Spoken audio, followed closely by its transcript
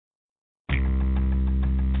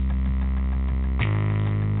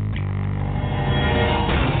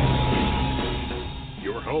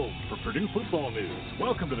football news.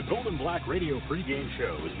 Welcome to the Golden Black Radio pregame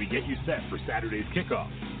show as we get you set for Saturday's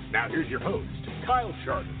kickoff. Now here's your host, Kyle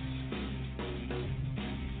Charters.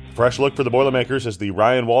 Fresh look for the Boilermakers as the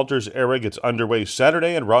Ryan Walters era gets underway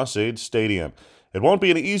Saturday at Ross-Ade Stadium. It won't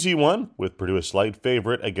be an easy one, with Purdue a slight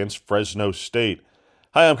favorite against Fresno State.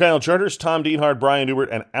 Hi, I'm Kyle Charters, Tom Dienhart, Brian Newbert,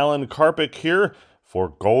 and Alan Karpick here for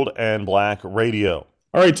Gold and Black Radio.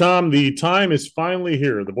 All right, Tom, the time is finally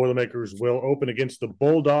here. The Boilermakers will open against the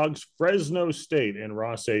Bulldogs, Fresno State in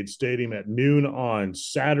Ross-Ade Stadium at noon on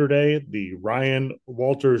Saturday. The Ryan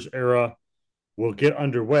Walters era will get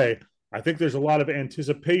underway. I think there's a lot of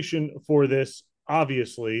anticipation for this,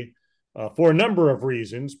 obviously, for a number of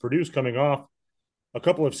reasons. Purdue's coming off a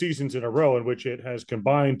couple of seasons in a row in which it has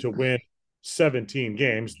combined to win 17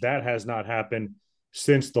 games. That has not happened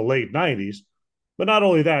since the late 90s. But not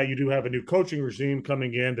only that, you do have a new coaching regime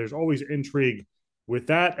coming in. There's always intrigue with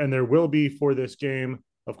that, and there will be for this game,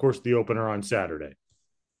 of course, the opener on Saturday.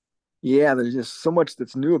 Yeah, there's just so much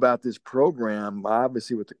that's new about this program,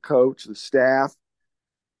 obviously with the coach, the staff,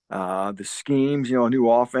 the schemes, a new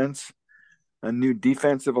offense, a new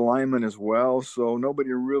defensive alignment as well. So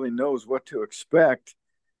nobody really knows what to expect.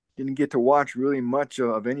 Didn't get to watch really much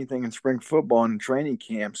of anything in spring football and training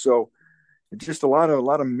camp. So just a lot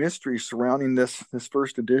of mystery surrounding this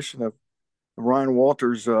first edition of Ryan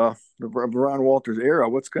Walters, the Ryan Walters era.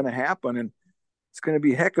 What's going to happen? And it's going to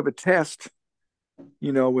be a heck of a test,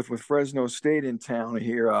 with Fresno State in town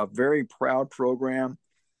here. A very proud program,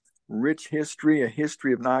 rich history, a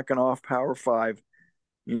history of knocking off Power 5,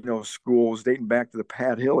 schools dating back to the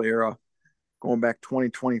Pat Hill era, going back 20,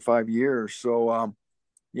 25 years. So,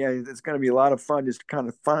 yeah, it's going to be a lot of fun just to kind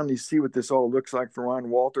of finally see what this all looks like for Ryan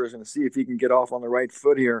Walters and to see if he can get off on the right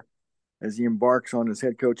foot here as he embarks on his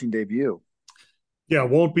head coaching debut. Yeah,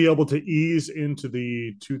 won't be able to ease into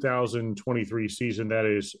the 2023 season. That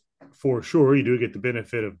is for sure. You do get the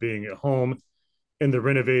benefit of being at home in the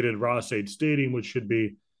renovated Ross-Ade Stadium, which should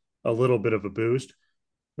be a little bit of a boost.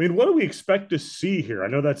 I mean, what do we expect to see here? I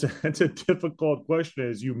know that's a difficult question,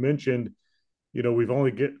 as you mentioned. We've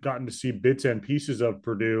only gotten to see bits and pieces of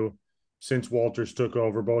Purdue since Walters took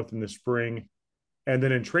over, both in the spring and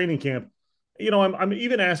then in training camp. I'm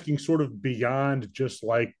even asking sort of beyond just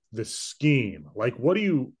like the scheme. Like, what do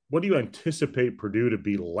you anticipate Purdue to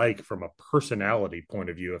be like from a personality point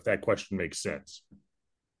of view, if that question makes sense?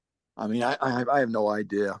 I mean, I have no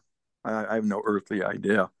idea. I have no earthly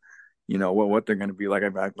idea. What they're going to be like.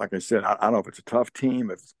 Like I said, I don't know if it's a tough team,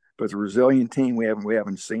 if it's a resilient team. We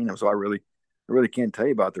haven't seen them, so I really can't tell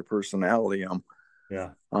you about their personality.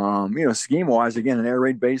 Scheme wise, again, an air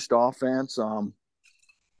raid based offense.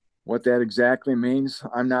 What that exactly means,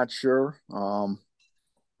 I'm not sure.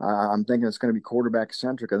 I'm thinking it's going to be quarterback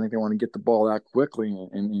centric. I think they want to get the ball out quickly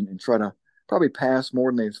and try to probably pass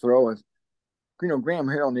more than they throw it. Graham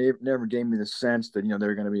Harrell never gave me the sense that,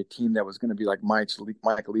 they're going to be a team that was going to be like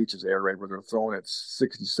Michael Leach's air raid, where they're throwing it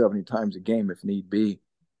 60, 70 times a game if need be,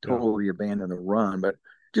 totally abandon the run. But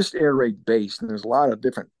just air raid based, and there's a lot of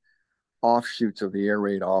different offshoots of the air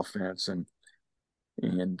raid offense, and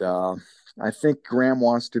I think Graham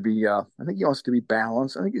wants to be. I think he wants to be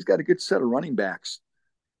balanced. I think he's got a good set of running backs.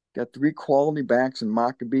 Got 3 quality backs in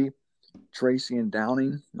Maccabee, Tracy, and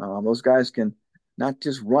Downing. Those guys can not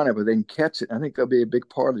just run it, but they can catch it. I think they'll be a big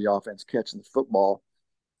part of the offense, catching the football.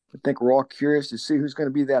 I think we're all curious to see who's going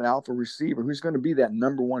to be that alpha receiver, who's going to be that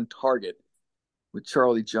number 1 target. With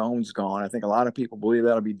Charlie Jones gone, I think a lot of people believe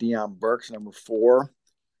that'll be Deion Burks, number 4.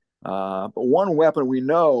 But one weapon we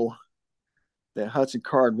know that Hudson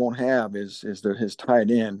Card won't have is his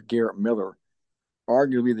tight end, Garrett Miller.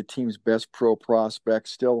 Arguably the team's best pro prospect,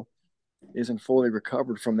 still isn't fully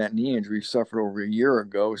recovered from that knee injury he suffered over a year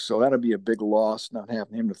ago. So that'll be a big loss, not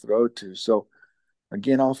having him to throw to. So,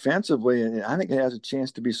 again, offensively, I think it has a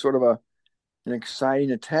chance to be sort of an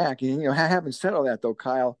exciting attack. And, having said all that, though,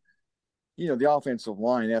 Kyle, the offensive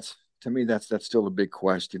line, that's still a big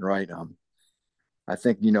question, right? I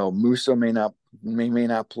think, Musa may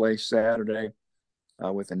not play Saturday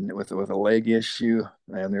with a leg issue,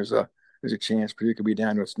 and there's a chance Purdue could be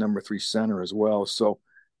down to its number 3 center as well. So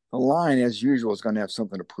the line, as usual, is going to have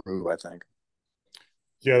something to prove, I think.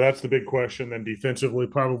 Yeah, that's the big question. Then defensively,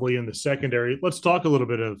 probably in the secondary. Let's talk a little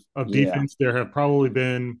bit of defense. There have probably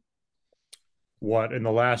been, in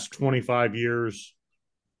the last 25 years,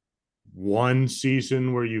 one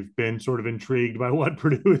season where you've been sort of intrigued by what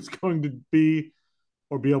Purdue is going to be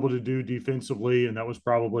or be able to do defensively, and that was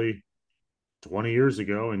probably 20 years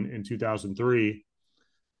ago in 2003.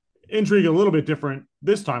 Intrigue a little bit different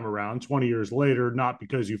this time around, 20 years later, not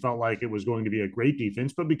because you felt like it was going to be a great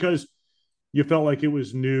defense, but because you felt like it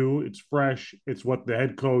was new, it's fresh, it's what the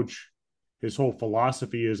head coach his whole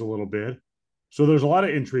philosophy is a little bit. So there's a lot of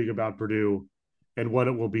intrigue about Purdue and what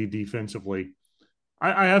it will be defensively.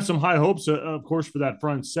 I have some high hopes, of course, for that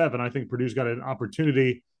front seven. I think Purdue's got an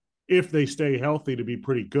opportunity, if they stay healthy, to be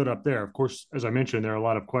pretty good up there. Of course, as I mentioned, there are a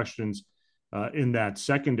lot of questions in that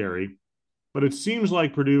secondary, but it seems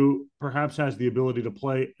like Purdue perhaps has the ability to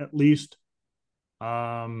play at least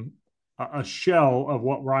a shell of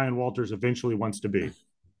what Ryan Walters eventually wants to be.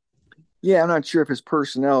 Yeah, I'm not sure if his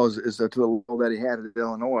personnel is to the level that he had at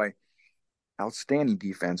Illinois. Outstanding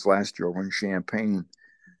defense last year over in Champaign.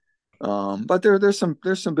 But there's some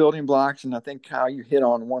building blocks, and I think how you hit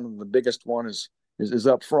on one of the biggest one is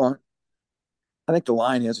up front. I think the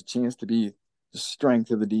line has a chance to be the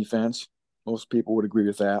strength of the defense. Most people would agree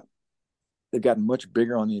with that. They've gotten much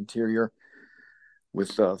bigger on the interior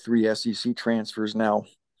with 3 SEC transfers now,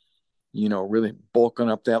 really bulking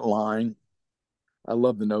up that line. I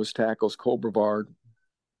love the nose tackles, Cole Brevard,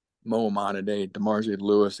 Mo Amonade, DeMarge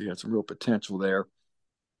Lewis. They got some real potential there.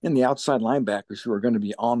 And the outside linebackers who are going to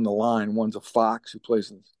be on the line. One's a Fox who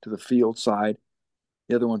plays to the field side.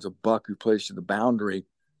 The other one's a Buck who plays to the boundary.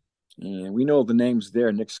 And we know the names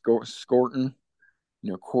there: Nick Scorton,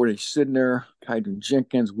 Corey Sidner, Kydron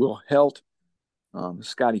Jenkins, Will Helt,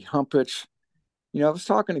 Scotty Humpich. I was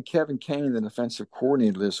talking to Kevin Kane, the defensive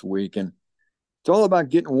coordinator, this week, and it's all about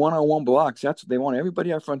getting one-on-one blocks. That's what they want.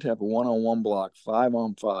 Everybody up front to have a one-on-one block,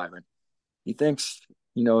 5-on-5. And he thinks,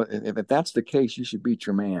 if that's the case, you should beat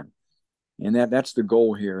your man. And that's the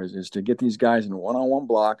goal here is to get these guys in one-on-one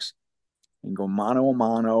blocks and go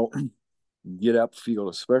mano-a-mano, get upfield,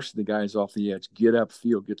 especially the guys off the edge, get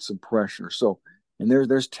upfield, get some pressure. So, and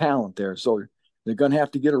there's talent there. So they're going to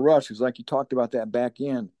have to get a rush because like you talked about that back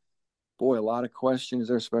end, boy, a lot of questions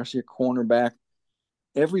there, especially a cornerback.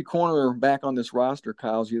 Every cornerback on this roster,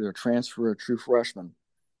 Kyle, is either a transfer or a true freshman.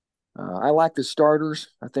 I like the starters.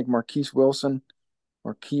 I think Marquise Wilson,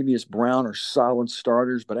 Markevius Brown are solid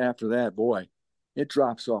starters, but after that, boy, it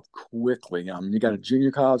drops off quickly. You got a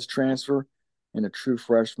junior college transfer and a true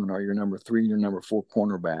freshman are your number 3, your number 4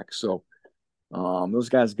 cornerback. So those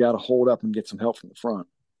guys got to hold up and get some help from the front.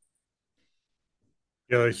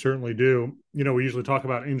 Yeah, they certainly do. We usually talk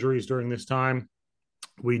about injuries during this time.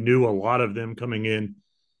 We knew a lot of them coming in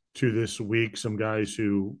to this week. Some guys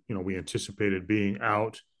who, we anticipated being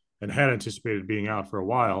out and had anticipated being out for a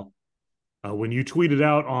while. When you tweeted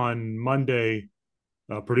out on Monday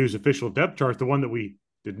Purdue's official depth chart, the one that we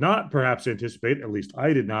did not perhaps anticipate, at least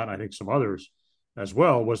I did not, I think some others as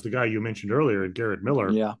well, was the guy you mentioned earlier, Garrett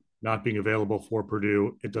Miller, not being available for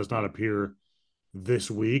Purdue. It does not appear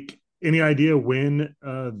this week. Any idea when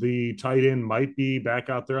the tight end might be back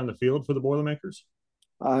out there on the field for the Boilermakers?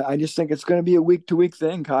 I just think it's going to be a week-to-week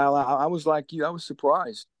thing, Kyle. I was like you. I was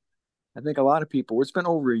surprised. I think a lot of people, it's been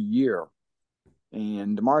over a year.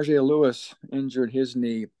 And DeMarge Lewis injured his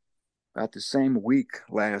knee about the same week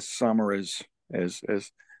last summer as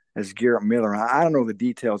Garrett Miller. I don't know the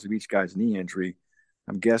details of each guy's knee injury.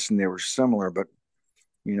 I'm guessing they were similar, but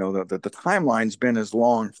the timeline's been as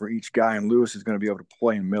long for each guy, and Lewis is going to be able to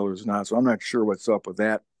play and Miller's not. So I'm not sure what's up with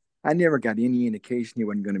that. I never got any indication he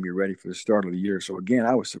wasn't going to be ready for the start of the year. So again,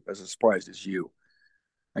 I was as surprised as you.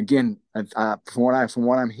 Again, from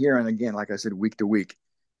what I'm hearing, again, like I said, week to week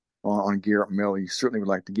on Garrett Miller, you certainly would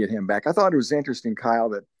like to get him back. I thought it was interesting, Kyle,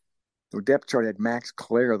 that the depth chart had Max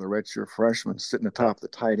Clare, the redshirt freshman, sitting atop the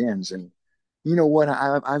tight ends. And you know what?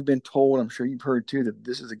 I've been told, I'm sure you've heard too, that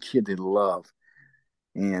this is a kid they love.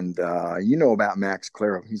 And about Max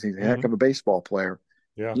Clare. He's a heck of a baseball player.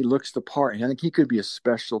 Yeah. He looks the part, and I think he could be a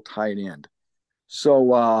special tight end.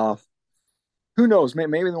 So who knows?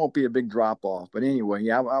 Maybe there won't be a big drop-off. But anyway,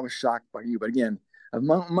 I was shocked by you. But again,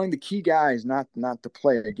 among the key guys not to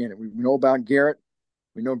play, again, we know about Garrett.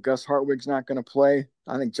 We know Gus Hartwig's not going to play.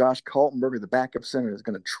 I think Josh Kaltenberger, the backup center, is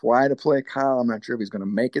going to try to play Kyle. I'm not sure if he's going to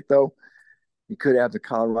make it, though. He could have the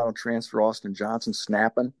Colorado transfer, Austin Johnson,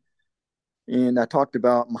 snapping. And I talked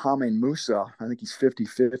about Mohamed Musa. I think he's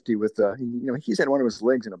 50-50 with, he's had one of his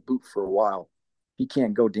legs in a boot for a while. He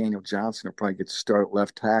can't go. Daniel Johnson will probably get to start at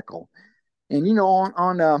left tackle. And,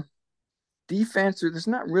 on defense, there's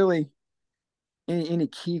not really any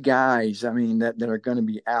key guys, that are going to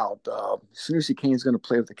be out. Sanusi Kane's going to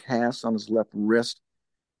play with a cast on his left wrist,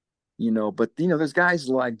 but, there's guys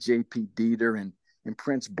like J.P. Dieter and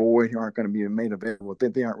Prince Boyd who aren't going to be made available.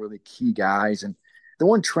 They aren't really key guys. And the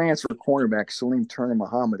one transfer cornerback, Salim Turner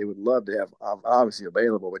Muhammad, they would love to have obviously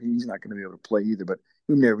available, but he's not going to be able to play either. But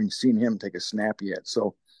we've never even seen him take a snap yet.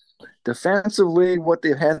 So defensively, what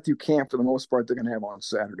they've had through camp for the most part, they're going to have on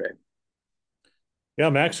Saturday. Yeah,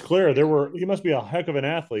 Max Clear. He must be a heck of an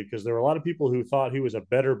athlete because there were a lot of people who thought he was a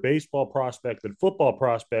better baseball prospect than football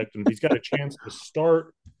prospect, and he's got a chance to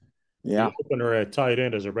start the Yeah. opener at tight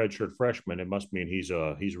end as a redshirt freshman. It must mean he's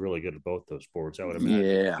really good at both those sports, I would imagine.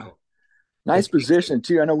 Yeah. So, Nice position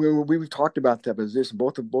too. I know we've talked about that position.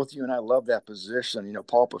 Both you and I love that position.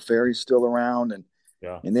 Paul Paferi's still around, and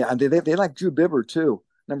yeah, they like Drew Bibber too,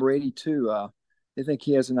 number 82. They think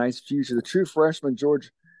he has a nice future. The true freshman George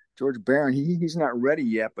Barron, he's not ready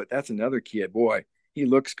yet, but that's another kid. Boy, he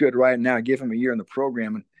looks good right now. Give him a year in the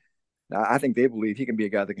program, and I think they believe he can be a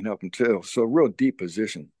guy that can help them too. So a real deep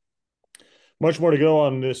position. much more to go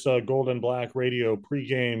on this Golden Black Radio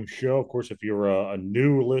pregame show. Of course, if you're a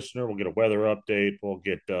new listener, we'll get a weather update. We'll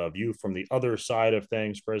get a view from the other side of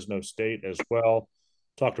things, Fresno State as well.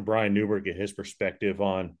 Talk to Brian Newberg, get his perspective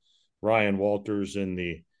on Ryan Walters and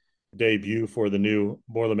the debut for the new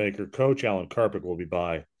Boilermaker coach. Alan Karpick will be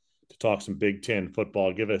by to talk some Big Ten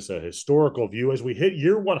football, give us a historical view as we hit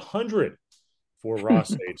year 100 for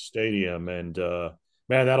Ross-Ade Stadium. And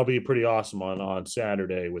man, that'll be pretty awesome on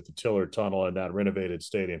Saturday with the Tiller Tunnel and that renovated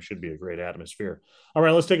stadium. Should be a great atmosphere. All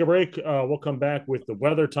right, let's take a break. We'll come back with the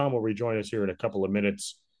weather. Tom will rejoin us here in a couple of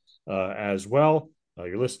minutes as well.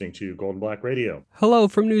 You're listening to Golden Black Radio. Hello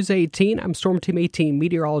from News 18. I'm Storm Team 18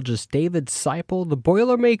 meteorologist David Seipel. The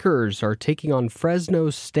Boilermakers are taking on Fresno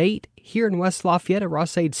State here in West Lafayette at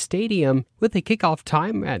Ross-Ade Stadium with a kickoff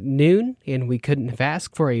time at noon, and we couldn't have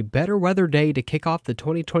asked for a better weather day to kick off the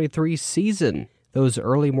 2023 season. Those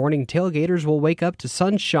early morning tailgaters will wake up to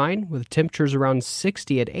sunshine with temperatures around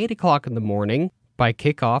 60 at 8 o'clock in the morning. By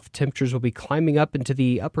kickoff, temperatures will be climbing up into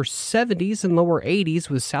the upper 70s and lower 80s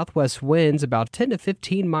with southwest winds about 10 to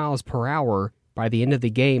 15 miles per hour. By the end of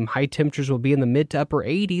the game, high temperatures will be in the mid to upper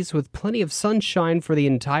 80s with plenty of sunshine for the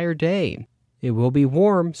entire day. It will be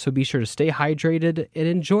warm, so be sure to stay hydrated and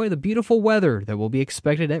enjoy the beautiful weather that will be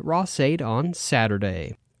expected at Ross-Ade on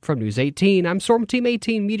Saturday. From News 18, I'm Storm Team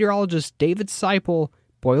 18 meteorologist David Seipel.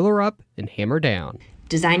 Boiler up and hammer down.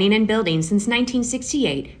 Designing and building since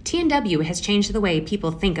 1968, T&W has changed the way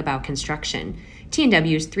people think about construction.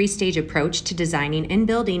 T&W's three-stage approach to designing and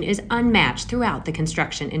building is unmatched throughout the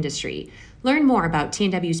construction industry. Learn more about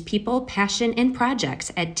T&W's people, passion, and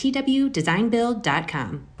projects at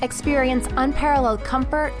twdesignbuild.com. Experience unparalleled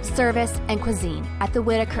comfort, service, and cuisine at the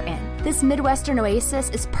Whitaker Inn. This Midwestern oasis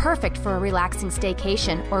is perfect for a relaxing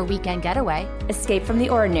staycation or weekend getaway. Escape from the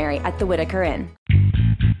ordinary at the Whitaker Inn.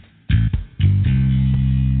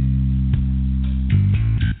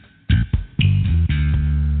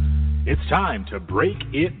 It's time to break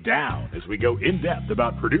it down as we go in-depth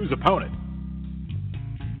about Purdue's opponent.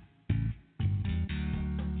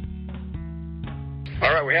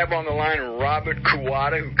 All right, we have on the line Robert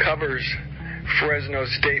Kuwata, who covers Fresno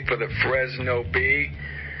State for the Fresno Bee.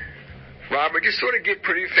 Robert, just sort of give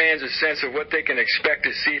Purdue fans a sense of what they can expect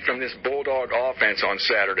to see from this Bulldog offense on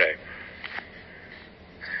Saturday.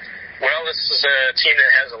 Well, this is a team that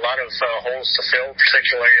has a lot of holes to fill,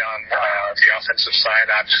 particularly on the offensive side.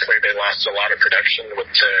 Obviously, they lost a lot of production with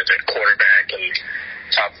the quarterback and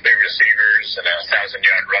top big receivers and a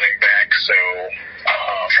 1,000-yard running back. So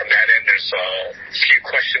from that end, there's a few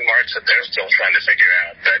question marks that they're still trying to figure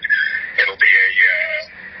out. But it'll be a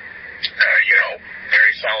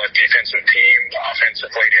very solid defensive team.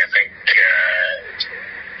 Offensively, I think,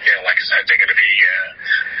 like I said, they're going to be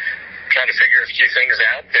trying to figure a few things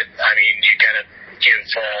out. But I mean, you got to give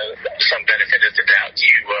some benefit of the doubt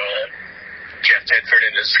to Jeff Tedford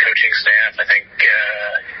and his coaching staff. I think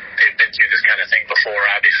they've been through this kind of thing before,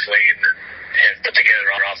 obviously, and have put together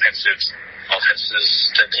offenses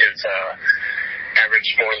that have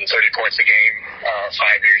averaged more than 30 points a game 5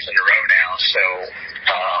 years in a row now. So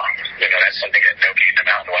that's something that nobody in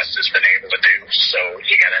the Mountain West has been able to do. So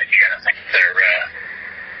you gotta think they're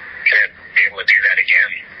gonna be able to do that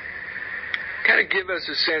again. Kind of give us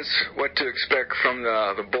a sense what to expect from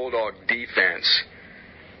the Bulldog defense.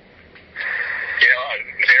 A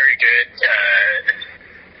very good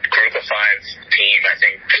group of five team. I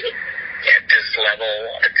think at this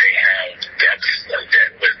level they have depth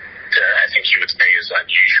that I think you would say is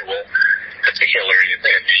unusual, particularly in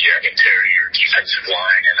the interior defensive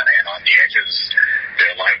line and on the edges.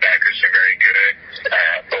 Their linebackers are very good.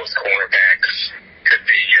 Both cornerbacks could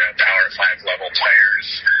be Power 5 level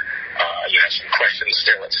players. Some questions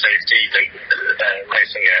still at safety. They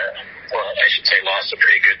lost a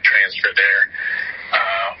pretty good transfer there.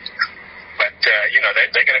 But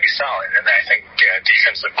they're going to be solid. And I think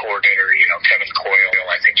defensive coordinator, Kevin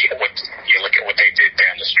Coyle, I think you look at what they did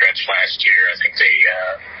down the stretch last year. I think they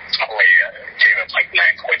only gave up like 9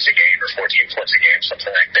 points a game or 14 points a game,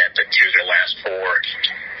 something like that. But through their last four,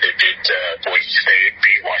 they beat Boise State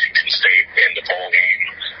beat Washington State in the bowl game.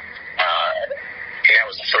 And that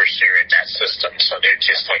was the first year in that system, so they're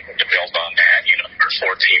just looking to build on that. You know, we're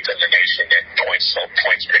 14th in the nation in points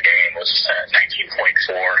per game was 19.4.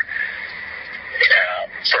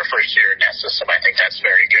 For a first year in that system, I think that's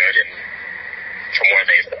very good. And from where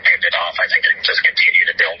they've ended off, I think they can just continue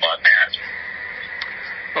to build on that.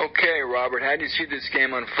 Okay, Robert, how do you see this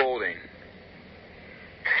game unfolding?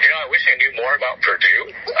 You know, I wish I knew more about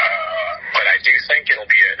Purdue, but I do think it'll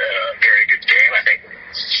be a very good game. I think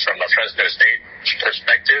from a Fresno State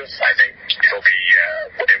perspective, I think it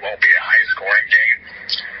won't be a high-scoring game.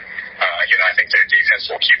 You know, I think their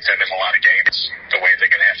defense will keep them in a lot of games, the way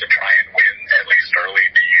they're going to have to try and win, at least early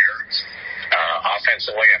in the year.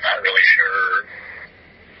 Offensively, I'm not really sure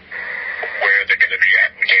where they're going to be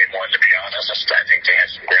at in game one, to be honest. I think they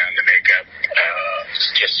have some ground to make up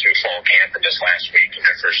just through fall camp and this last week and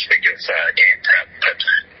their first week of game prep. But,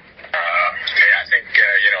 yeah, I think,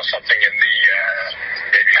 you know, something in the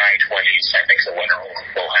maybe high 20s, I think the winner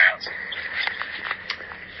will have.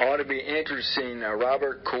 Ought to be interesting.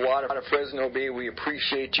 Robert Kawada out of Fresno B, we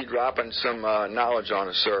appreciate you dropping some knowledge on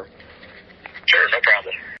us, sir. Sure, no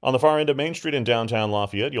problem. On the far end of Main Street in downtown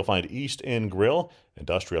Lafayette, you'll find East End Grill,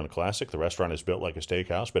 industrial and classic. The restaurant is built like a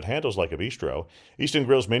steakhouse, but handles like a bistro. East End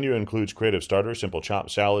Grill's menu includes creative starters, simple chopped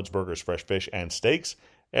salads, burgers, fresh fish, and steaks,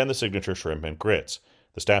 and the signature shrimp and grits.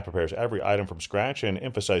 The staff prepares every item from scratch and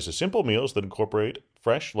emphasizes simple meals that incorporate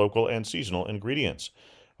fresh, local, and seasonal ingredients.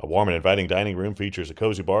 A warm and inviting dining room features a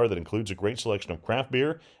cozy bar that includes a great selection of craft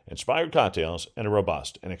beer, inspired cocktails, and a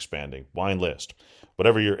robust and expanding wine list.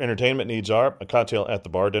 Whatever your entertainment needs are, a cocktail at the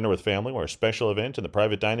bar, dinner with family, or a special event in the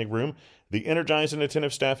private dining room, the energized and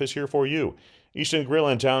attentive staff is here for you. Eastern Grill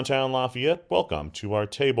in downtown Lafayette, welcome to our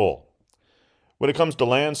table. When it comes to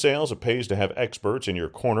land sales, it pays to have experts in your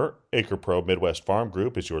corner. AcrePro Midwest Farm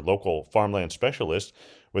Group is your local farmland specialist.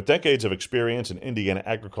 With decades of experience in Indiana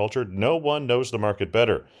agriculture, no one knows the market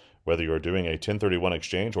better. Whether you're doing a 1031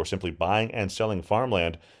 exchange or simply buying and selling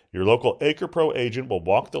farmland, your local AcrePro agent will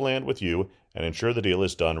walk the land with you and ensure the deal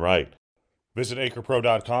is done right. Visit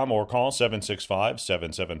acrepro.com or call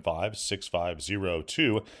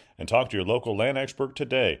 765-775-6502 and talk to your local land expert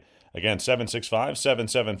today. Again,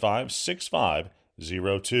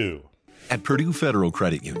 765-775-6502. At Purdue Federal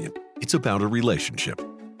Credit Union, it's about a relationship.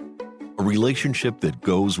 A relationship that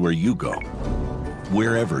goes where you go,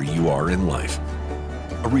 wherever you are in life.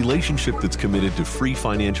 A relationship that's committed to free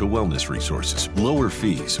financial wellness resources, lower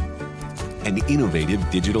fees, and innovative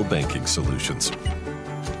digital banking solutions.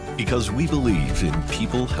 Because we believe in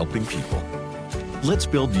people helping people. Let's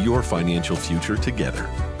build your financial future together.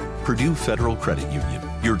 Purdue Federal Credit Union,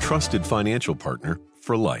 your trusted financial partner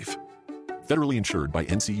for life. Federally insured by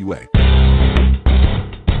NCUA.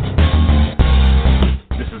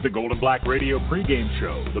 This is the Gold and Black Radio pregame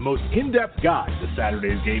show, the most in-depth guide to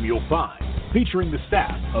Saturday's game you'll find, featuring the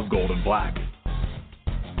staff of Gold and Black.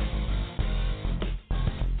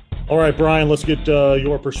 All right, Brian, let's get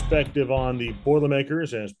your perspective on the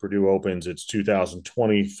Boilermakers as Purdue opens its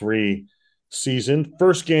 2023 season.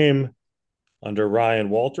 First game under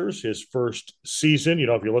Ryan Walters, his first season. You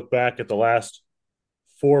know, if you look back at the last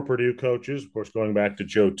four Purdue coaches, of course, going back to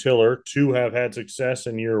Joe Tiller, two have had success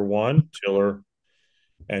in year one, Tiller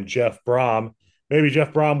and Jeff Brom. Maybe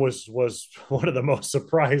Jeff Brom was one of the most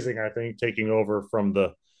surprising, I think, taking over from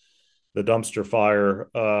the dumpster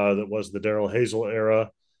fire that was the Darrell Hazel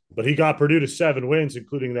era. But he got Purdue to 7 wins,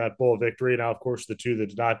 including that bowl victory. Now, of course, the two that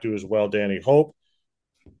did not do as well, Danny Hope,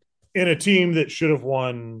 in a team that should have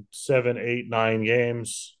won 7, 8, 9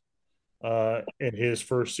 games in his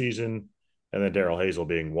first season, and then Darrell Hazel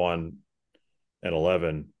being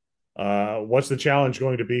 1-11. What's the challenge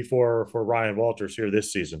going to be for Ryan Walters here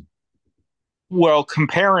this season? Well,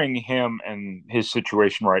 comparing him and his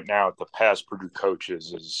situation right now to past Purdue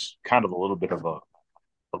coaches is kind of a little bit of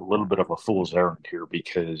a fool's errand here,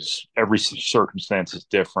 because every circumstance is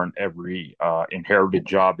different. Every inherited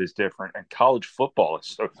job is different, and college football is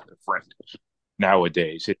so different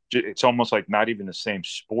nowadays. It's almost like not even the same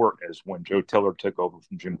sport as when Joe Tiller took over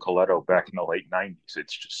from Jim Coletto back in the late 90s.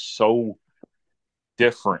 It's just so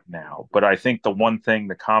different now. But I think the one thing,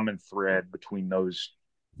 the common thread between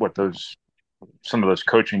some of those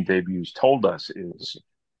coaching debuts told us is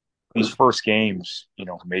these first games, you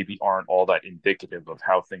know, maybe aren't all that indicative of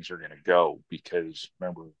how things are going to go, because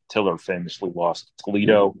remember, Tiller famously lost to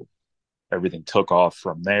Toledo. Everything took off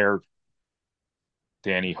from there.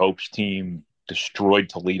 Danny Hope's team destroyed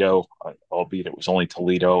Toledo, albeit it was only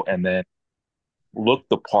Toledo, and then looked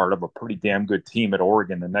the part of a pretty damn good team at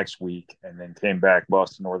Oregon the next week, and then came back,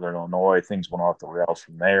 lost to Northern Illinois. Things went off the rails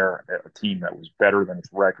from there. A team that was better than its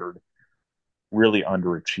record really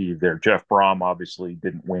underachieved there. Jeff Brom obviously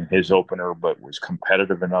didn't win his opener, but was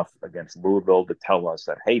competitive enough against Louisville to tell us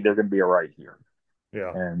that, hey, they're going to be all right here.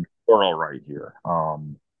 Yeah. And we're all right here.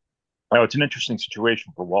 Now, it's an interesting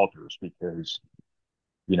situation for Walters because,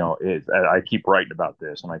 I keep writing about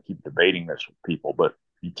this and I keep debating this with people, but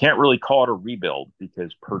you can't really call it a rebuild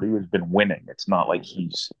because Purdue has been winning. It's not like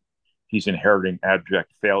he's inheriting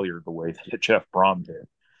abject failure the way that Jeff Brom did.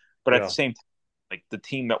 But at the same time, like the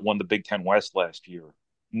team that won the Big Ten West last year,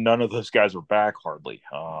 none of those guys are back hardly.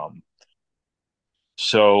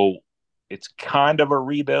 So it's kind of a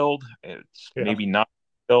rebuild. It's maybe not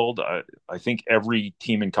a rebuild. I think every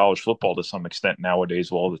team in college football to some extent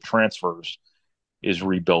nowadays, with all the transfers, is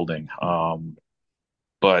rebuilding.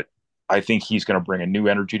 But I think he's going to bring a new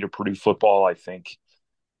energy to Purdue football. I think,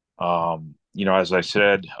 as I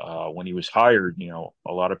said, when he was hired,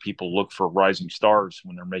 a lot of people look for rising stars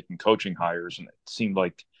when they're making coaching hires. And it seemed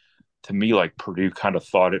like, to me, like Purdue kind of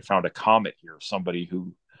thought it found a comet here, somebody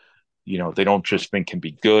who, they don't just think can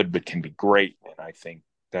be good, but can be great. And I think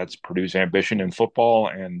that's Purdue's ambition in football.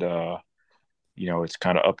 And, it's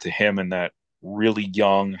kind of up to him and that really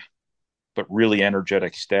young, but really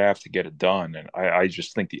energetic staff to get it done. And I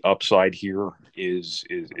just think the upside here is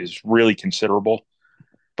really considerable.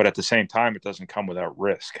 But at the same time, it doesn't come without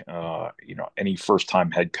risk. Any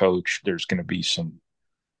first-time head coach, there's going to be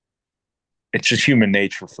it's just human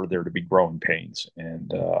nature for there to be growing pains.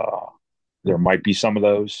 And there might be some of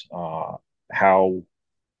those. How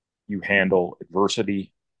you handle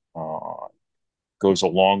adversity goes a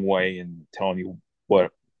long way in telling you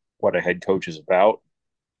what a head coach is about.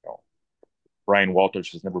 Ryan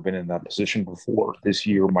Walters has never been in that position before. This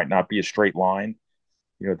year might not be a straight line.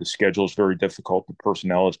 The schedule is very difficult. The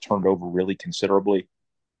personnel has turned over really considerably.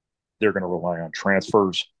 They're going to rely on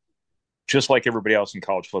transfers, just like everybody else in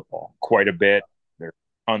college football, quite a bit. There's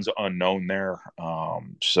tons of unknown there.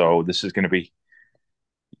 So this is going to be,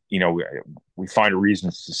 we find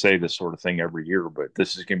reasons to say this sort of thing every year, but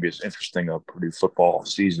this is going to be as interesting a Purdue football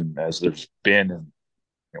season as there's been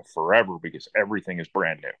in forever, because everything is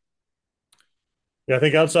brand new. Yeah, I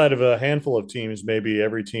think outside of a handful of teams, maybe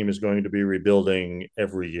every team is going to be rebuilding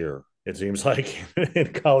every year. It seems like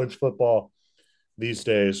in college football these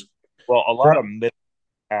days. Well, a lot of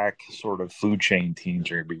mid-pack sort of food chain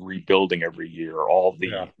teams are going to be rebuilding every year. All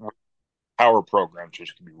the power programs are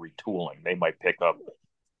just going to be retooling. They might pick up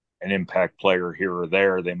an impact player here or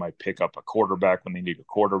there. They might pick up a quarterback when they need a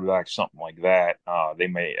quarterback, something like that. They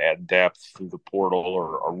may add depth through the portal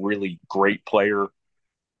or a really great player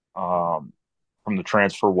from the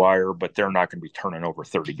transfer wire, but they're not going to be turning over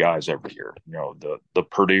 30 guys every year. The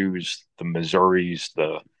Purdue's, the Missouris,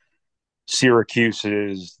 the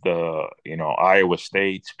Syracuse's, the Iowa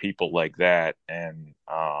States, people like that. And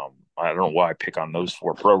I don't know why I pick on those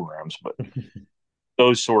four programs, but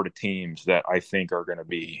those sort of teams that I think are going to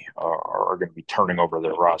be turning over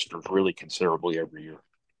their rosters really considerably every year.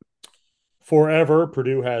 Forever,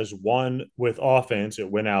 Purdue has won with offense. It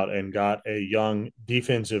went out and got a young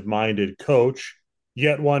defensive-minded coach,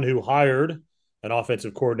 yet one who hired an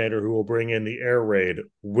offensive coordinator who will bring in the air raid.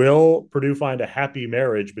 Will Purdue find a happy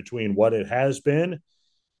marriage between what it has been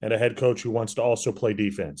and a head coach who wants to also play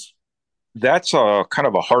defense? That's a kind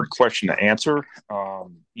of a hard question to answer.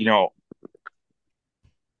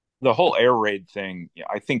 The whole air raid thing,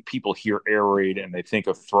 I think people hear air raid and they think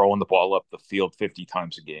of throwing the ball up the field 50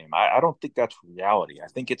 times a game. I don't think that's reality. I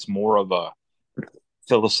think it's more of a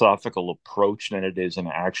philosophical approach than it is an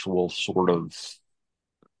actual sort of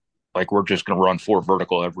like we're just going to run four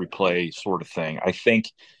vertical every play sort of thing. I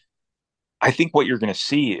think what you're going to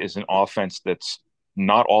see is an offense that's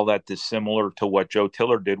not all that dissimilar to what Joe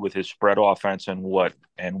Tiller did with his spread offense and what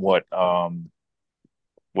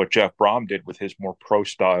Jeff Brom did with his more pro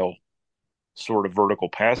style sort of vertical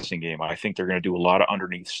passing game. I think they're going to do a lot of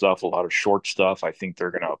underneath stuff, a lot of short stuff. I think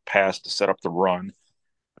they're going to pass to set up the run.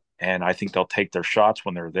 And I think they'll take their shots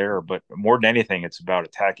when they're there. But more than anything, it's about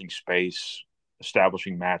attacking space,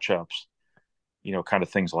 establishing matchups, kind of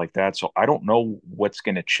things like that. So I don't know what's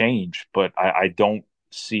going to change, but I don't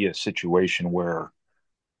see a situation where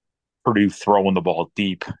Purdue throwing the ball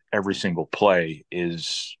deep every single play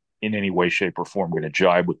is in any way, shape, or form going to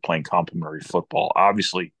jibe with playing complementary football.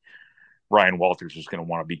 Obviously, Ryan Walters is going to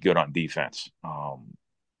want to be good on defense.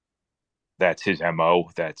 That's his MO.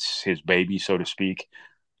 That's his baby, so to speak.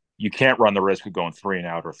 You can't run the risk of going 3 and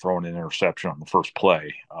out or throwing an interception on the first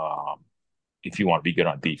play if you want to be good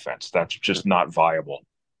on defense. That's just not viable,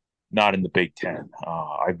 not in the Big Ten.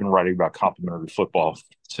 I've been writing about complementary football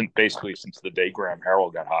since the day Graham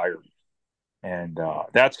Harrell got hired. And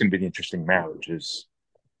that's going to be the interesting marriage is,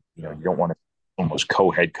 you don't want almost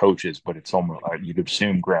co-head coaches, but it's almost you'd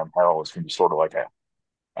assume Graham Harrell is going to be sort of like a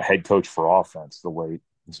head coach for offense, the way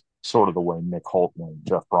Nick Holtman and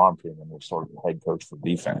Jeff Brom came in was sort of the head coach for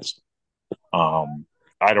defense.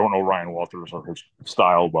 I don't know Ryan Walters or his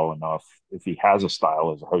style well enough. If he has a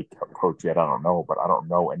style as a head coach yet, I don't know, but I don't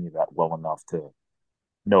know any of that well enough to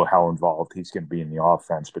know how involved he's going to be in the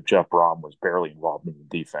offense. But Jeff Brom was barely involved in the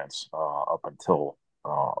defense up until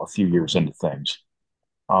a few years into things.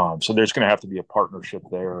 So there's going to have to be a partnership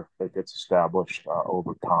there that gets established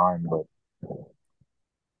over time. But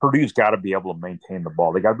Purdue's got to be able to maintain the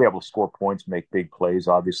ball. They got to be able to score points, make big plays,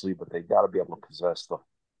 obviously, but they got to be able to possess the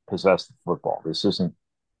football. This isn't,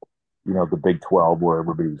 the Big 12 where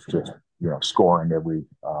everybody's just, scoring every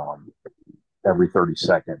 30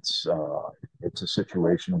 seconds. It's a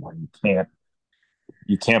situation where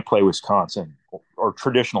you can't play Wisconsin or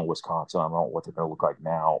traditional Wisconsin. I don't know what they're going to look like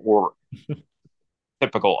now, or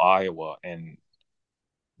typical Iowa, and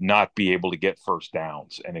not be able to get first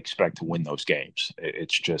downs and expect to win those games.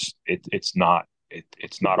 It's not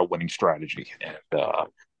a winning strategy. And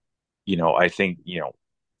I think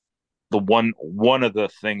the one of the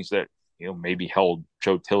things that maybe held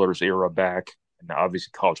Joe Tiller's era back, and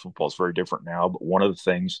obviously college football is very different now, but one of the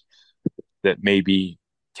things that maybe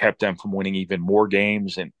kept them from winning even more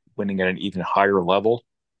games and winning at an even higher level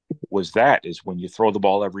is when you throw the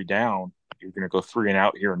ball every down, you're going to go 3 and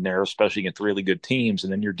out here and there, especially against really good teams,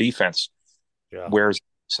 and then your defense wears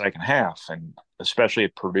the second half. And especially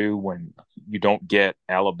at Purdue, when you don't get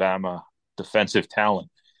Alabama defensive talent,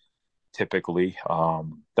 typically,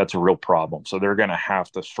 that's a real problem. So they're going to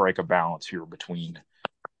have to strike a balance here between,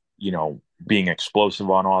 being explosive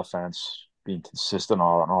on offense, being consistent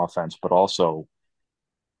on offense, but also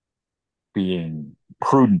being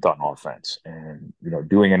prudent on offense and,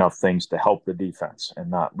 doing enough things to help the defense and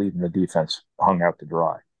not leaving the defense hung out to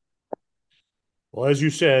dry. Well, as you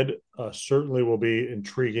said, certainly will be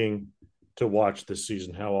intriguing to watch this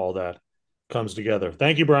season, how all that comes together.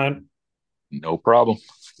 Thank you, Brian. No problem.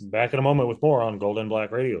 Back in a moment with more on Gold and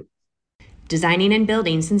Black Radio. Designing and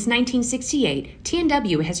building since 1968,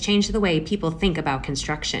 T&W has changed the way people think about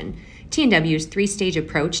construction. T&W's 3-stage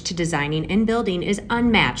approach to designing and building is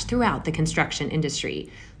unmatched throughout the construction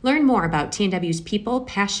industry. Learn more about T&W's people,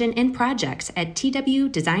 passion, and projects at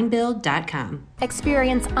twdesignbuild.com.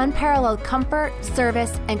 Experience unparalleled comfort,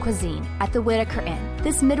 service, and cuisine at the Whitaker Inn.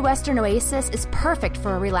 This Midwestern oasis is perfect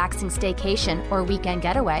for a relaxing staycation or weekend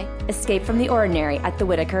getaway. Escape from the ordinary at the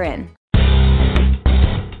Whitaker Inn.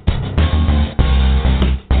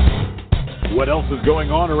 What else is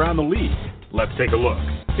going on around the league? Let's take a look.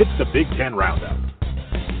 It's the Big Ten Roundup.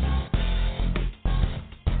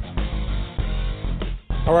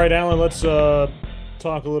 All right, Alan, let's talk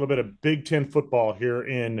a little bit of Big Ten football here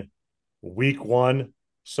in week 1.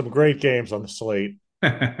 Some great games on the slate.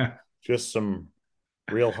 Just some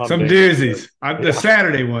real humdinger. Some doozies. The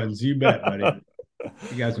Saturday ones, you bet, buddy.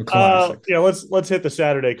 You guys were classics. Let's hit the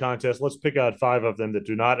Saturday contest. Let's pick out 5 of them that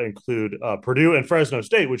do not include Purdue and Fresno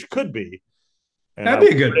State, which could be. That'd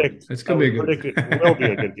be a good one. It's going to be a good one. It will be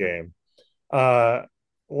a good game.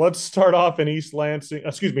 Let's start off in East Lansing.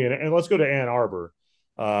 And let's go to Ann Arbor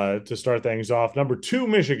to start things off. Number 2,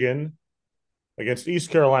 Michigan against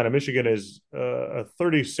East Carolina. Michigan is a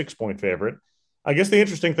 36-point favorite. I guess the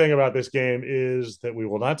interesting thing about this game is that we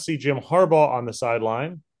will not see Jim Harbaugh on the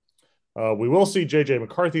sideline. We will see J.J.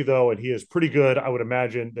 McCarthy, though, and he is pretty good. I would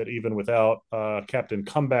imagine that even without Captain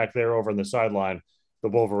Comeback there over on the sideline, the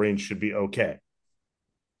Wolverines should be okay.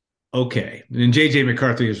 Okay. And J.J.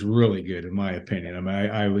 McCarthy is really good, in my opinion. I mean,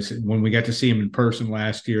 I was, when we got to see him in person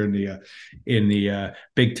last year in the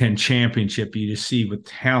Big Ten Championship, you just see what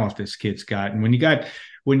talent this kid's got. And when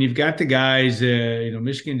you've got the guys,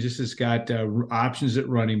 Michigan just has got options at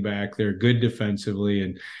running back. They're good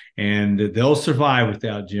defensively, and they'll survive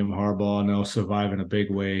without Jim Harbaugh, and they'll survive in a big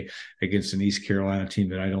way against an East Carolina team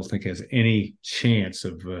that I don't think has any chance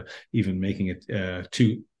of even making it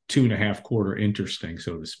two and a half quarter interesting,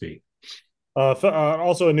 so to speak.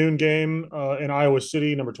 Also a noon game in Iowa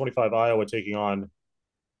City, number 25 Iowa taking on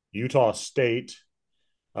Utah State.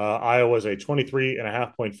 Iowa is a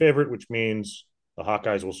 23.5-point favorite, which means the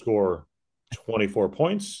Hawkeyes will score 24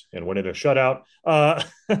 points and win in a shutout.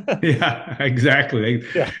 Yeah, exactly.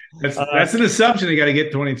 That's an assumption. They got to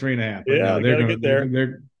get 23.5. Yeah, they're going to get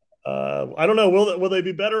there. I don't know. Will they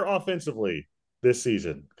be better offensively this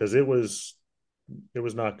season? Because it was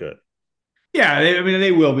not good. Yeah,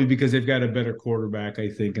 they will be because they've got a better quarterback, I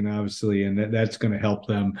think, and obviously, and that's going to help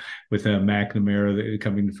them with McNamara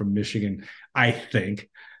coming from Michigan, I think.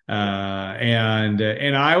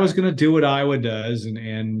 And Iowa's going to do what Iowa does,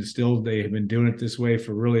 and still they have been doing it this way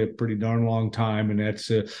for really a pretty darn long time, and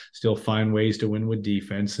that's still find ways to win with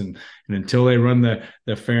defense. And until they run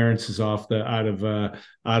the Ferences off out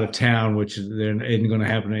of town, which isn't going to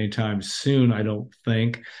happen anytime soon, I don't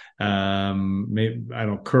think. Maybe I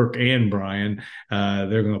don't. Kirk and Brian,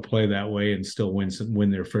 they're going to play that way and still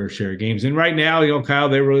win their fair share of games. And right now, Kyle,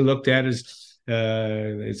 they really looked at as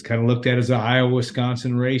it's kind of looked at as an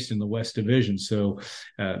Iowa-Wisconsin race in the West Division. So,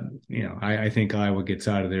 I think Iowa gets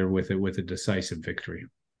out of there with a decisive victory.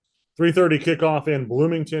 3:30 kickoff in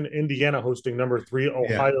Bloomington, Indiana, hosting number 3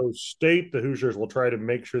 Ohio State. The Hoosiers will try to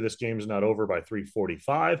make sure this game's not over by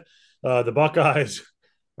 3:45. The Buckeyes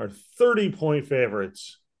are 30-point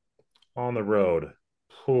favorites on the road.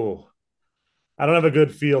 Whew. I don't have a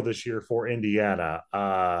good feel this year for Indiana.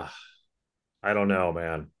 I don't know,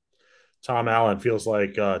 man. Tom Allen feels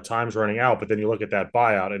like time's running out, but then you look at that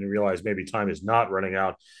buyout and you realize maybe time is not running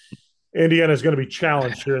out. Indiana is going to be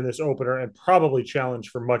challenged here in this opener and probably challenged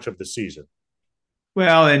for much of the season.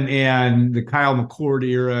 Well, and the Kyle McCord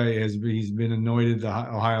era he's been anointed the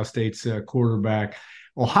Ohio State's quarterback.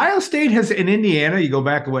 Ohio State has in Indiana, you go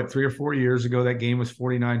back to 3 or 4 years ago, that game was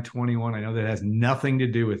 49-21. I know that has nothing to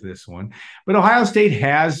do with this one, but Ohio State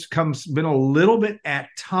has been a little bit at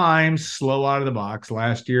times slow out of the box.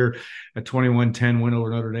 Last year, a 21-10 win over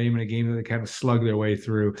Notre Dame in a game that they kind of slugged their way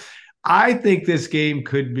through. I think this game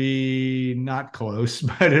could be not close,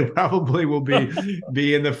 but it probably will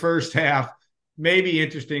be in the first half. Maybe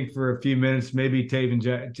interesting for a few minutes. Maybe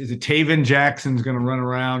Taven Jackson's going to run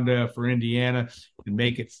around for Indiana and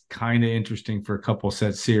make it kind of interesting for a couple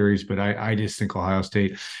set series. But I just think Ohio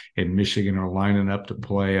State and Michigan are lining up to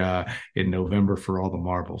play in November for all the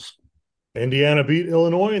marbles. Indiana beat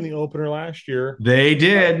Illinois in the opener last year. They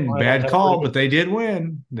did. Bad call, but they did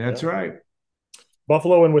win. That's right.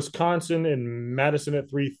 Buffalo and Wisconsin in Madison at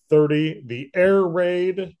 3:30. The air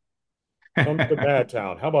raid comes to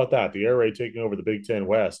Madtown. How about that? The air raid taking over the Big Ten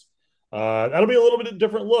West. That'll be a little bit of a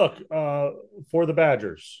different look for the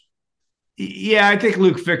Badgers. Yeah, I think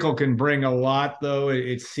Luke Fickell can bring a lot, though.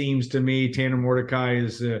 It seems to me Tanner Mordecai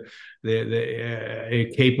is a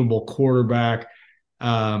capable quarterback.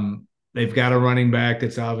 They've got a running back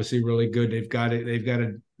that's obviously really good. They've got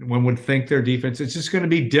one would think their defense, it's just going to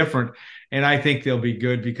be different. And I think they'll be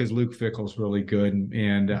good because Luke Fickell's really good.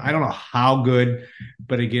 And I don't know how good,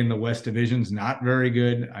 but again, the West Division's not very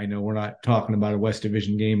good. I know we're not talking about a West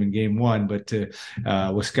Division game in game one, but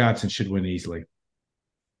Wisconsin should win easily.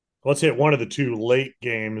 Let's hit one of the two late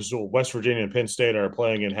games. West Virginia and Penn State are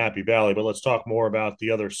playing in Happy Valley, but let's talk more about the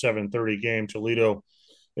other 7:30 game. Toledo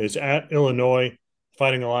is at Illinois,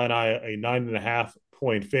 Fighting Illini, a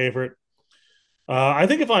 9.5-point favorite. I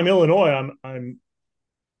think if I'm Illinois,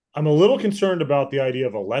 I'm a little concerned about the idea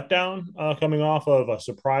of a letdown coming off of a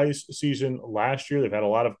surprise season last year. They've had a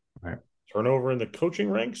lot of turnover in the coaching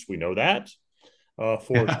ranks. We know that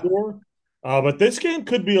for sure. But this game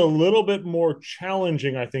could be a little bit more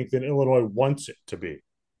challenging, I think, than Illinois wants it to be.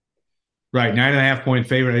 Right, 9.5-point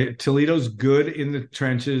favorite. Toledo's good in the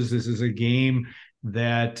trenches. This is a game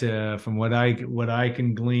that, from what I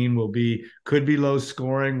can glean, could be low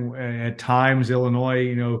scoring at times.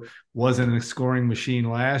 Illinois, wasn't a scoring machine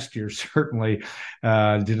last year. Certainly,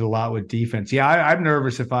 did a lot with defense. Yeah, I'm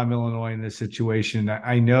nervous if I'm Illinois in this situation.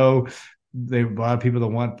 I know a lot of people that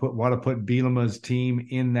want to put Bielema's team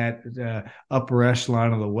in that upper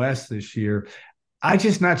echelon of the West this year. I'm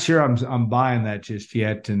just not sure I'm buying that just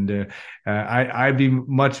yet, and I'd be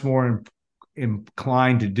much more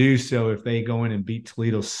inclined to do so if they go in and beat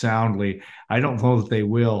Toledo soundly. I don't know that they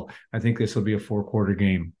will. I think this will be a 4-quarter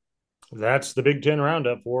game. That's the Big Ten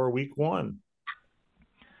roundup for week 1.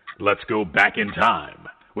 Let's go back in time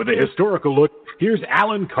with a historical look. Here's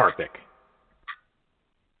Alan Karthik.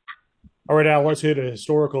 All right, Al, let's hit a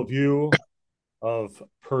historical view of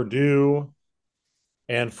Purdue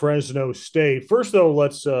and Fresno State. First, though,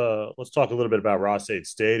 let's talk a little bit about Ross-Ade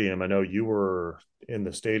Stadium. I know you were in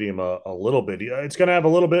the stadium a little bit. It's going to have a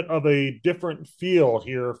little bit of a different feel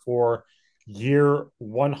here for year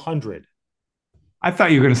 100. I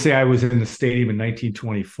thought you were going to say I was in the stadium in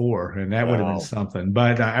 1924, and that would have been something,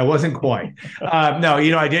 but I wasn't quite. No,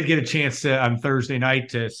 I did get a chance on Thursday night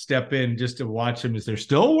to step in just to watch them as they're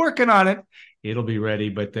still working on it. It'll be ready,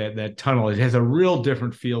 but that tunnel, it has a real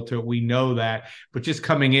different feel to it. We know that, but just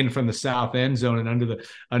coming in from the south end zone and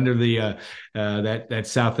under the that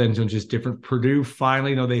south end zone, just different. Purdue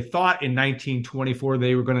finally, they thought in 1924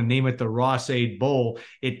 they were going to name it the Ross-Ade Bowl.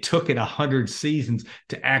 It took it 100 seasons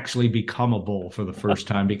to actually become a bowl for the first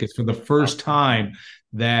time, because for the first time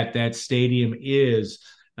that stadium is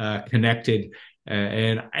connected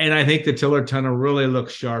And I think the Tiller Tunnel really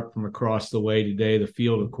looks sharp from across the way today. The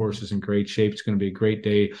field, of course, is in great shape. It's going to be a great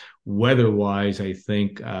day weather-wise. I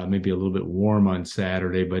think maybe a little bit warm on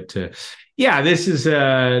Saturday, but yeah, this is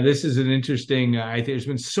an interesting. I think there's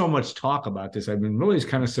been so much talk about this. I've been really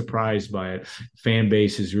kind of surprised by it. Fan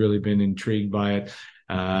base has really been intrigued by it.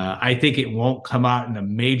 I think it won't come out in a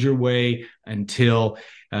major way until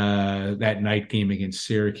that night game against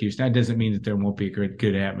Syracuse. That doesn't mean that there won't be a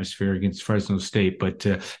good atmosphere against Fresno State, but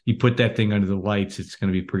you put that thing under the lights, it's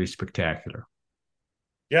going to be pretty spectacular.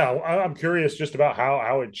 Yeah, I'm curious just about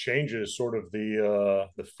how it changes sort of the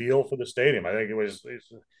feel for the stadium. I think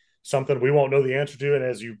it's something we won't know the answer to, and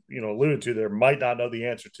as you alluded to, there might not know the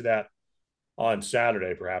answer to that on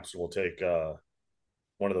Saturday. Perhaps we'll take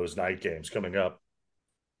one of those night games coming up.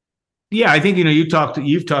 Yeah, I think you've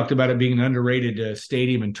talked about it being an underrated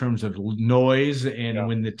stadium in terms of noise and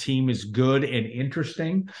when the team is good and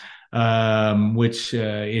interesting, which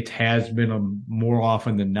it has been more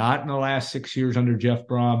often than not in the last 6 years under Jeff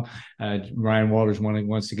Brom. Ryan Walters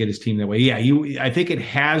wants to get his team that way. Yeah, I think it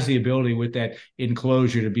has the ability with that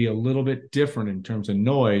enclosure to be a little bit different in terms of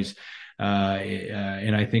noise.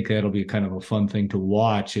 And I think that'll be kind of a fun thing to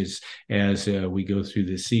watch as we go through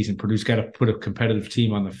this season. Purdue's got to put a competitive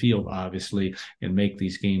team on the field, obviously, and make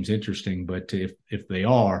these games interesting. But if they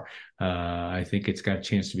are, I think it's got a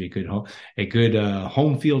chance to be a good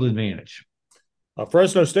home field advantage.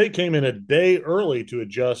 Fresno State came in a day early to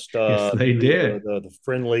adjust. Yes, they did. The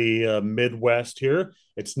friendly Midwest here.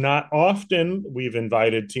 It's not often we've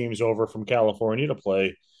invited teams over from California to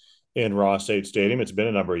play in Ross-Ade Stadium. It's been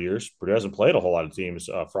a number of years. Purdue hasn't played a whole lot of teams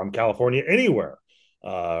from California anywhere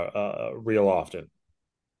real often.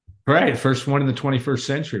 Right. First one in the 21st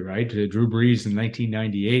century, right? Drew Brees in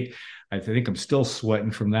 1998. I think I'm still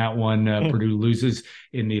sweating from that one. Purdue loses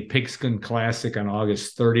in the Pigskin Classic on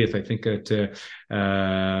August 30th. I think at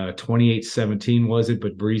 28-17 was it?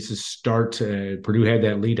 But Brees' start, Purdue had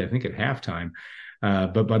that lead, I think, at halftime.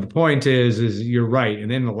 But the point is you're right.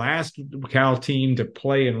 And then the last Cal team to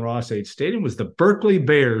play in Ross-Ade Stadium was the Berkeley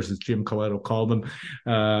Bears, as Jim Coletto called them.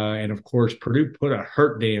 And of course, Purdue put a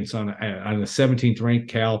hurt dance on the 17th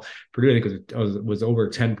ranked Cal. Purdue, I think, was over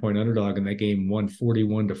a 10-point underdog in that game, won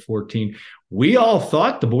 41-14. We all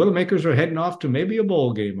thought the Boilermakers were heading off to maybe a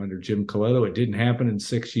bowl game under Jim Coletto. It didn't happen in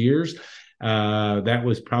 6 years. That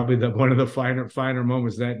was probably one of the finer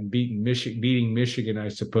moments, that beating Michigan, I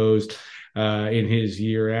suppose. In his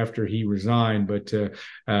year after he resigned. But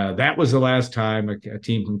that was the last time a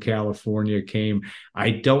team from California came.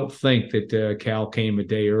 I don't think that Cal came a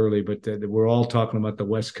day early, but we're all talking about the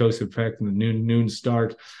West Coast effect and the noon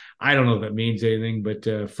start. I don't know if that means anything, but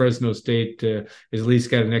Fresno State has at least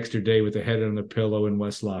got an extra day with a head on the pillow in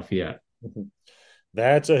West Lafayette.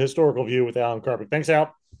 That's a historical view with Alan Carpenter. Thanks,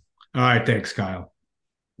 Al. All right, thanks, Kyle.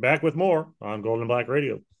 Back with more on Gold and Black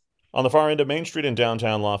Radio. On the far end of Main Street in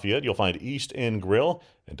downtown Lafayette, you'll find East End Grill.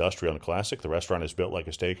 Industrial and classic, the restaurant is built like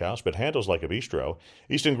a steakhouse, but handles like a bistro.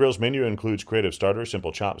 East End Grill's menu includes creative starters,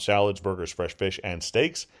 simple chopped salads, burgers, fresh fish, and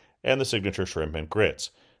steaks, and the signature shrimp and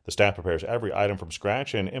grits. The staff prepares every item from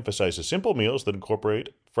scratch and emphasizes simple meals that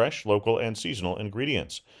incorporate fresh, local, and seasonal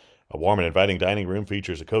ingredients. A warm and inviting dining room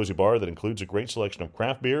features a cozy bar that includes a great selection of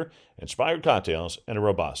craft beer, inspired cocktails, and a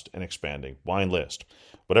robust and expanding wine list.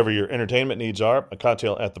 Whatever your entertainment needs are, a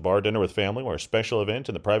cocktail at the bar, dinner with family, or a special event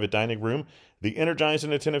in the private dining room, the energized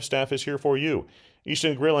and attentive staff is here for you. East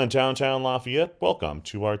End Grill in downtown Lafayette, welcome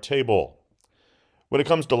to our table. When it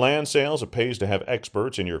comes to land sales, it pays to have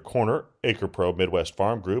experts in your corner. Acre Pro Midwest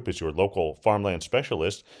Farm Group is your local farmland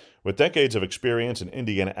specialist. With decades of experience in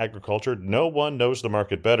Indiana agriculture, no one knows the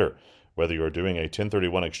market better. Whether you're doing a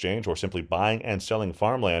 1031 exchange or simply buying and selling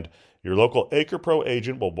farmland, your local Acre Pro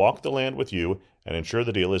agent will walk the land with you and ensure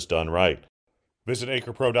the deal is done right. Visit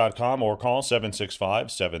acrepro.com or call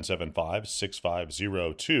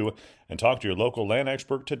 765-775-6502 and talk to your local land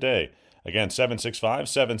expert today. Again,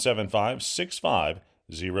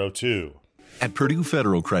 765-775-6502. At Purdue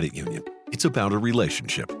Federal Credit Union, it's about a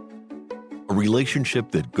relationship. A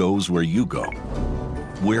relationship that goes where you go,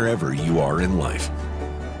 wherever you are in life.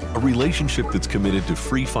 A relationship that's committed to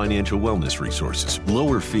free financial wellness resources,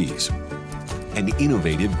 lower fees, and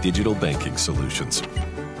innovative digital banking solutions.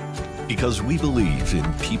 Because we believe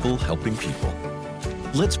in people helping people.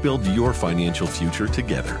 Let's build your financial future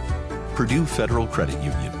together. Purdue Federal Credit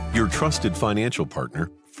Union, your trusted financial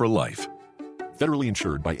partner for life. Federally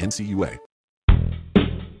insured by NCUA.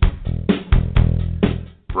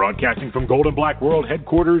 Broadcasting from Gold and Black World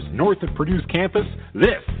Headquarters, north of Purdue's campus,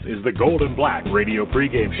 this is the Gold and Black Radio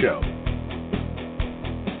Pregame Show.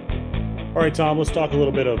 All right, Tom, let's talk a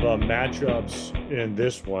little bit of matchups in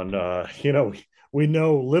this one. we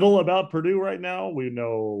know little about Purdue right now. We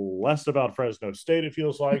know less about Fresno State, it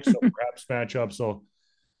feels like. So perhaps matchups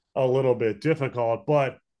a little bit difficult.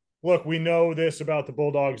 But look, we know this about the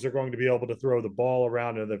Bulldogs. They're going to be able to throw the ball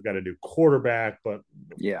around, and they've got a new quarterback. But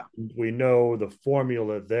yeah, we know the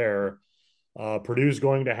formula there. Purdue's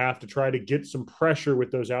going to have to try to get some pressure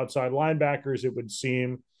with those outside linebackers, it would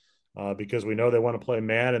seem, because we know they want to play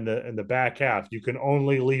man in the back half. You can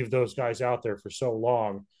only leave those guys out there for so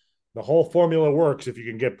long. The whole formula works if you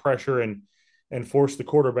can get pressure and force the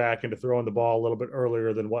quarterback into throwing the ball a little bit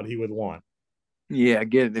earlier than what he would want. Yeah,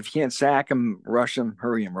 get it. If you can't sack him, rush him,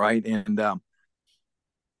 hurry him, right? And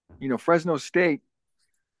Fresno State,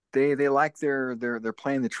 they like they're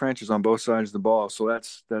playing the trenches on both sides of the ball. So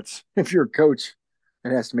that's if you're a coach,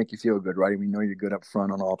 it has to make you feel good, right? We know you're good up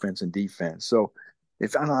front on offense and defense. So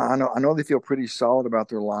if I know they feel pretty solid about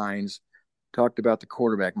their lines. Talked about the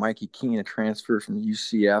quarterback, Mikey Keene, a transfer from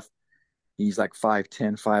UCF. He's like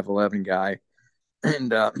 5'10", 5'11" guy.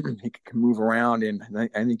 And he can move around, and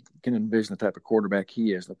I think you can envision the type of quarterback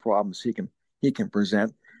he is. The problems he can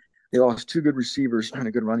present. They lost two good receivers and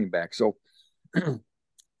a good running back. So the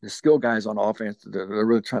skill guys on offense, they're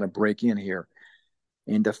really trying to break in here.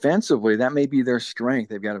 And defensively, that may be their strength.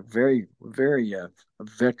 They've got a very, very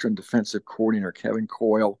veteran defensive coordinator, Kevin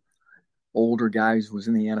Coyle, older guy who was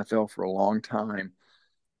in the NFL for a long time.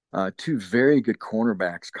 Two very good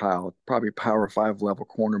cornerbacks, Kyle, probably Power 5 level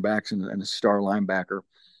cornerbacks and a star linebacker.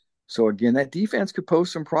 So again, that defense could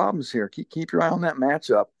pose some problems here. Keep your eye on that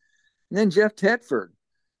matchup. And then Jeff Tedford,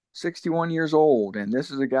 61 years old, and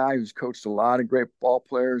this is a guy who's coached a lot of great ball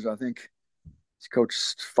players. I think he's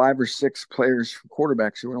coached 5 or 6 players,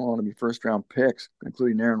 quarterbacks who went on to be first-round picks,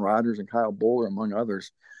 including Aaron Rodgers and Kyle Bowler, among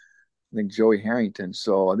others. I think Joey Harrington.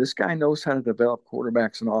 So this guy knows how to develop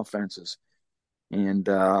quarterbacks and offenses. And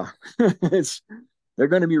they're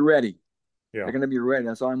going to be ready. Yeah. They're going to be ready.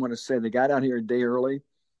 That's all I'm going to say. They got out here a day early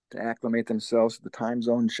to acclimate themselves to the time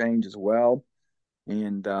zone change as well.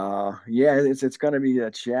 And it's going to be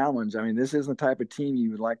a challenge. I mean, this isn't the type of team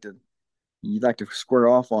you'd like to square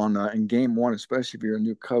off on in game one, especially if you're a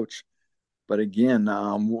new coach. But again,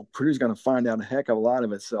 Purdue's going to find out a heck of a lot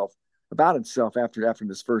of itself after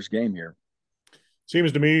this first game here.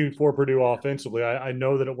 Seems to me for Purdue offensively, I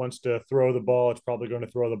know that it wants to throw the ball. It's probably going to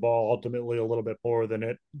throw the ball ultimately a little bit more than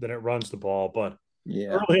it runs the ball. But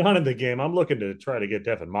early on in the game, I'm looking to try to get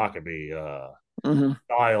Devin Mockabee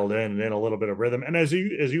dialed in a little bit of rhythm. And as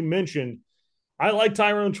you mentioned, I like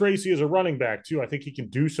Tyrone Tracy as a running back too. I think he can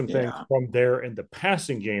do some things from there in the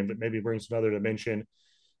passing game that maybe brings another dimension.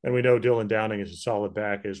 And we know Dylan Downing is a solid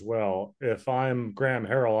back as well. If I'm Graham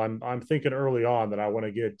Harrell, I'm thinking early on that I want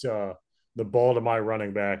to get the ball to my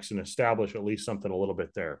running backs and establish at least something a little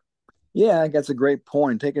bit there. Yeah, I think that's a great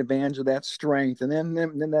point. Take advantage of that strength, and then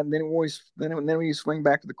we swing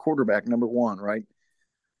back to the quarterback, number 1, right?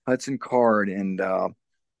 Hudson Card, and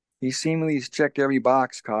he seemingly has checked every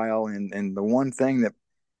box, Kyle. And the one thing that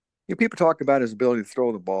people talk about his ability to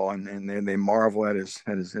throw the ball, and they marvel at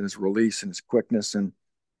his release and his quickness and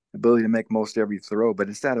ability to make most every throw. But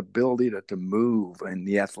it's that ability to move and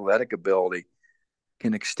the athletic ability.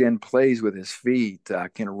 Can extend plays with his feet,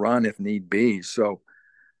 can run if need be. So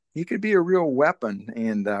he could be a real weapon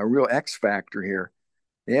and a real X factor here.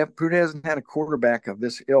 Purdue hasn't had a quarterback of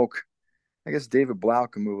this ilk. I guess David Blau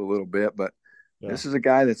can move a little bit, but this is a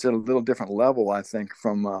guy that's at a little different level, I think,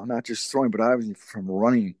 from not just throwing, but obviously from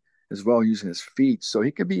running as well, using his feet. So he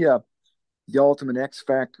could be the ultimate X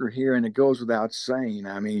factor here, and it goes without saying.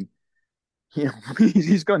 I mean,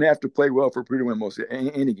 he's going to have to play well for Purdue to win most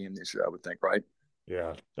any game this year, I would think, right?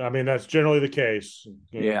 Yeah, I mean, that's generally the case.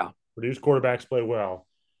 Purdue's quarterbacks play well.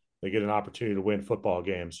 They get an opportunity to win football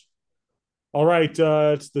games. All right,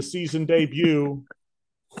 it's the season debut.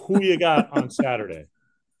 Who you got on Saturday?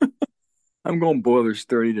 I'm going Boilers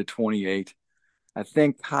 30-28. I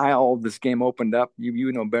think how this game opened up,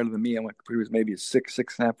 you know better than me. I went Purdue was maybe a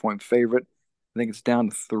 6.5 point favorite. I think it's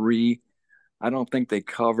down to 3. I don't think they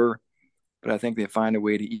cover. But I think they find a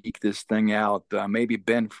way to eke this thing out. Maybe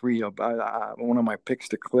Ben Free, one of my picks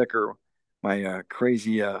to click, or my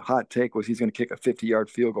crazy hot take was he's going to kick a 50-yard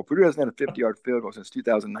field goal. Purdue hasn't had a 50-yard field goal since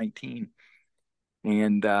 2019.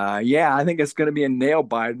 And, I think it's going to be a nail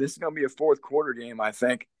biter. This is going to be a fourth quarter game, I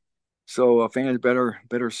think. So fans better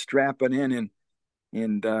strap it in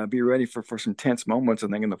and be ready for some tense moments, I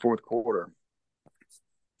think, in the fourth quarter.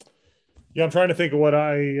 Yeah, I'm trying to think of what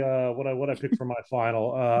I picked for my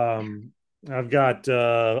final. I've got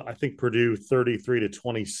I think Purdue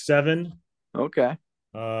 33-27. Okay.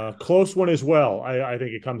 Close one as well. I think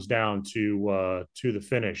it comes down to the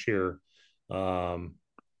finish here. I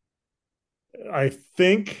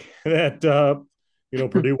think that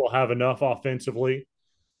Purdue will have enough offensively.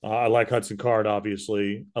 I like Hudson Card,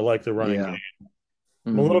 obviously. I like the running game.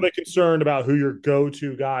 I'm a little bit concerned about who your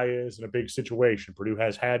go-to guy is in a big situation. Purdue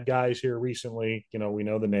has had guys here recently. We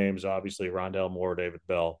know the names, obviously, Rondell Moore, David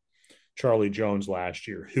Bell, Charlie Jones last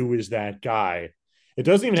year. Who is that guy? It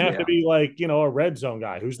doesn't even have to be like, a red zone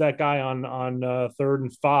guy. Who's that guy on 3rd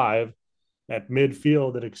and 5 at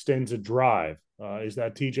midfield that extends a drive? Is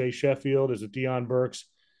that TJ Sheffield? Is it Deion Burks?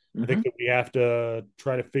 I think that we have to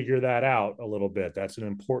try to figure that out a little bit. That's an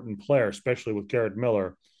important player, especially with Garrett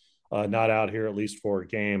Miller not out here at least for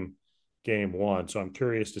game 1. So I'm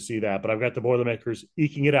curious to see that. But I've got the Boilermakers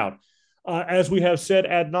eking it out. As we have said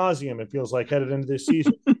ad nauseum, it feels like headed into this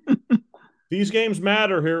season. These games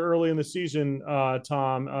matter here early in the season,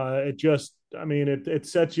 Tom. It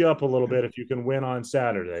sets you up a little bit if you can win on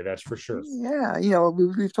Saturday. That's for sure. Yeah,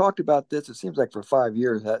 we've talked about this. It seems like for 5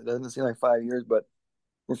 years. That doesn't seem like 5 years, but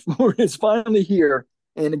it's finally here.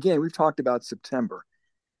 And again, we've talked about September.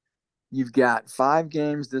 You've got 5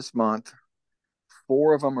 games this month.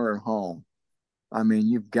 4 of them are at home.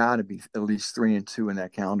 You've got to be at least 3-2 in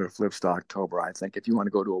that calendar flips to October, I think, if you want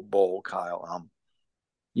to go to a bowl, Kyle.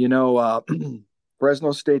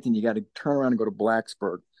 Fresno State, then you got to turn around and go to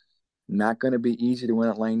Blacksburg. Not going to be easy to win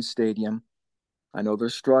at Lane Stadium. I know they're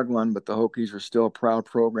struggling, but the Hokies are still a proud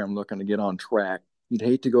program looking to get on track. You'd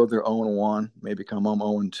hate to go there 0-1, maybe come home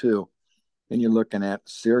 0-2. Then you're looking at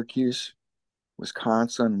Syracuse,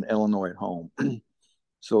 Wisconsin, and Illinois at home.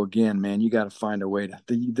 So again, man, you got to find a way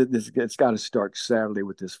it's got to start Saturday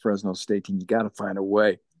with this Fresno State team. You got to find a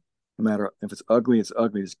way, no matter if it's ugly, it's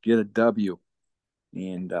ugly. Just get a W.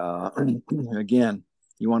 And again,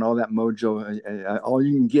 you want all that mojo. All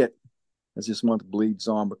you can get as this month bleeds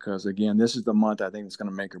on, because again, this is the month I think it's going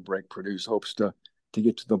to make or break Purdue's hopes to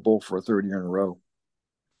get to the bowl for a 3rd year in a row.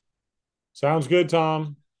 Sounds good,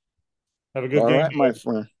 Tom. Have a good game. All right, my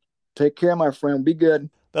friend. Take care, my friend. Be good.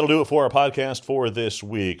 That'll do it for our podcast for this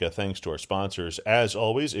week. Thanks to our sponsors. As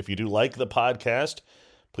always, if you do like the podcast,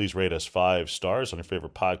 please rate us 5 stars on your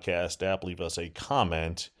favorite podcast app. Leave us a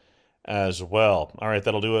comment as well. All right,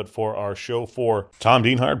 that'll do it for our show. For Tom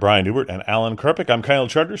Dienhart, Brian Newbert, and Alan Krupik, I'm Kyle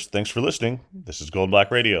Charters. Thanks for listening. This is Gold Black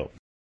Radio.